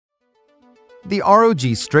The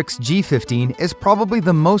ROG Strix G15 is probably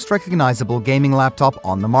the most recognizable gaming laptop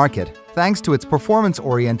on the market, thanks to its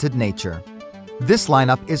performance-oriented nature. This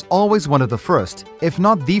lineup is always one of the first, if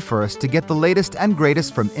not the first, to get the latest and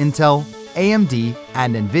greatest from Intel, AMD,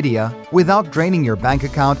 and Nvidia without draining your bank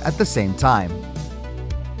account at the same time.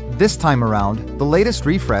 This time around, the latest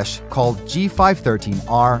refresh, called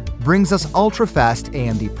G513R, brings us ultra-fast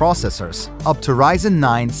AMD processors, up to Ryzen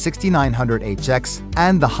 9 6900HX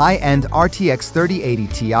and the high-end RTX 3080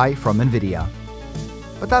 Ti from Nvidia.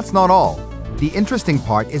 But that's not all. The interesting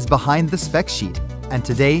part is behind the spec sheet, and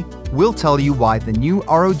today, we'll tell you why the new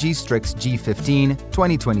ROG Strix G15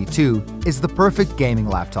 2022 is the perfect gaming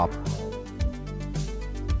laptop.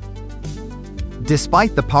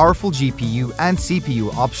 Despite the powerful GPU and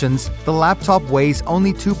CPU options, the laptop weighs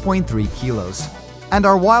only 2.3 kilos. And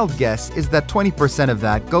our wild guess is that 20% of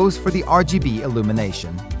that goes for the RGB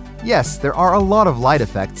illumination. Yes, there are a lot of light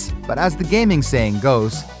effects, but as the gaming saying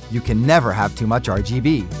goes, you can never have too much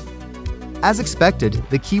RGB. As expected,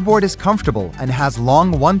 the keyboard is comfortable and has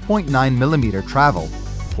long 1.9mm travel.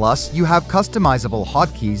 Plus, you have customizable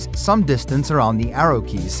hotkeys some distance around the arrow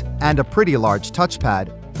keys, and a pretty large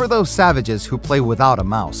touchpad for those savages who play without a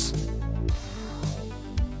mouse.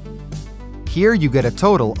 Here you get a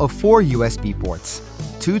total of 4 USB ports,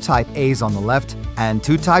 2 Type-A's on the left and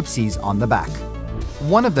 2 Type-C's on the back.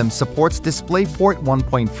 One of them supports DisplayPort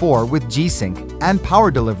 1.4 with G-Sync and power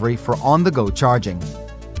delivery for on-the-go charging.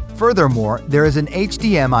 Furthermore, there is an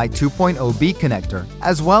HDMI 2.0B connector,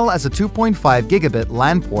 as well as a 2.5 gigabit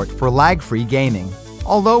LAN port for lag-free gaming,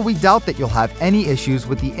 although we doubt that you'll have any issues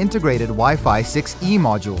with the integrated Wi-Fi 6E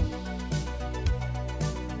module.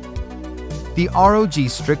 The ROG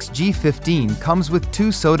Strix G15 comes with 2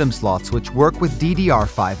 SODIMM slots which work with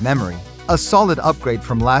DDR5 memory, a solid upgrade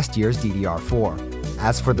from last year's DDR4.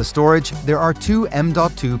 As for the storage, there are 2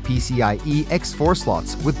 M.2 PCIe X4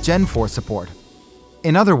 slots with Gen 4 support.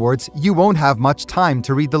 In other words, you won't have much time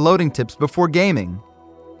to read the loading tips before gaming.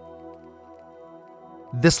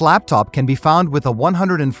 This laptop can be found with a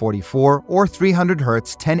 144 or 300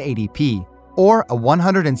 Hz 1080p or a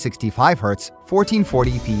 165 Hz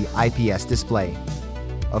 1440p IPS display.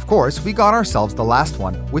 Of course, we got ourselves the last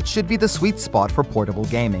one, which should be the sweet spot for portable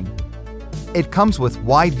gaming. It comes with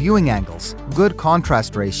wide viewing angles, good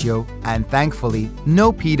contrast ratio, and thankfully,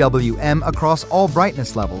 no PWM across all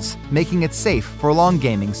brightness levels, making it safe for long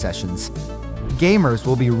gaming sessions. Gamers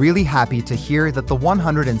will be really happy to hear that the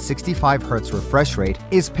 165 Hz refresh rate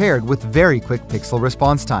is paired with very quick pixel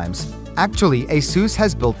response times. Actually, ASUS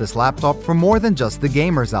has built this laptop for more than just the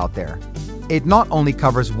gamers out there. It not only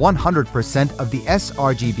covers 100% of the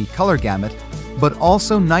sRGB color gamut, but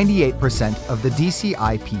also 98% of the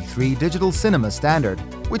DCI-P3 digital cinema standard,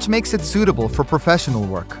 which makes it suitable for professional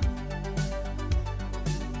work.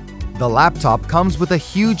 The laptop comes with a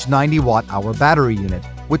huge 90 watt-hour battery unit,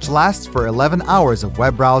 which lasts for 11 hours of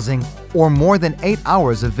web browsing or more than 8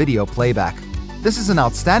 hours of video playback. This is an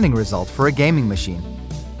outstanding result for a gaming machine.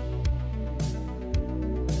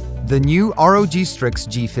 The new ROG Strix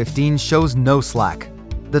G15 shows no slack.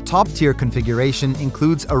 The top-tier configuration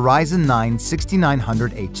includes a Ryzen 9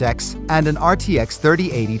 6900HX and an RTX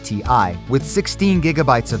 3080 Ti with 16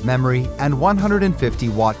 GB of memory and 150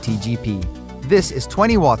 watt TGP. This is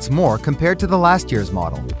 20 watts more compared to the last year's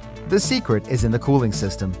model. The secret is in the cooling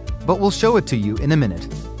system, but we'll show it to you in a minute.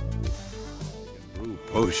 Brew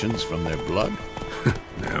potions from their blood?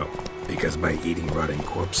 No, because by eating rotting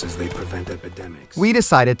corpses they prevent epidemics. We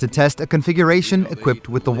decided to test a configuration equipped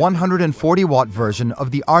with the 140 watt version of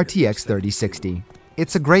the RTX 3060.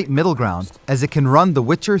 It's a great middle ground, as it can run The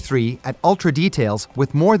Witcher 3 at ultra details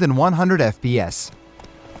with more than 100 FPS.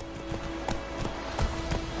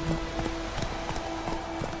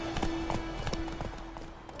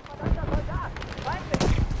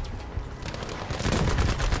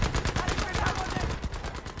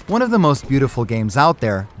 One of the most beautiful games out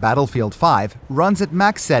there, Battlefield 5, runs at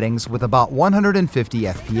max settings with about 150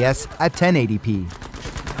 FPS at 1080p.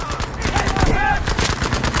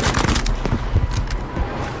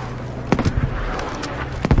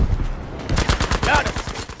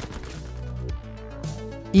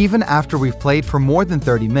 Even after we've played for more than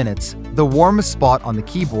 30 minutes, the warmest spot on the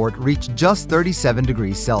keyboard reached just 37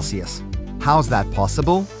 degrees Celsius. How's that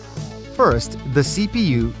possible? First, the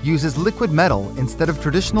CPU uses liquid metal instead of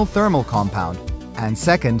traditional thermal compound. And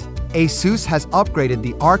second, ASUS has upgraded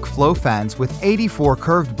the arc flow fans with 84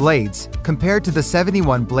 curved blades compared to the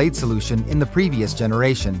 71 blade solution in the previous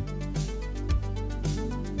generation.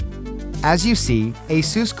 As you see,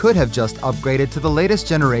 ASUS could have just upgraded to the latest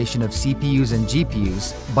generation of CPUs and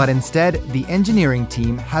GPUs, but instead, the engineering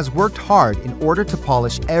team has worked hard in order to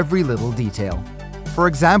polish every little detail. For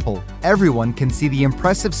example, everyone can see the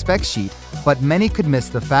impressive spec sheet, but many could miss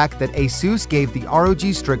the fact that ASUS gave the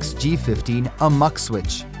ROG Strix G15 a muck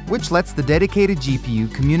switch, which lets the dedicated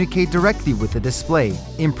GPU communicate directly with the display,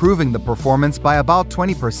 improving the performance by about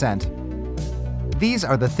 20%. These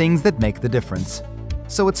are the things that make the difference.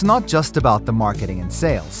 So it's not just about the marketing and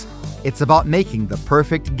sales. It's about making the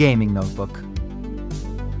perfect gaming notebook.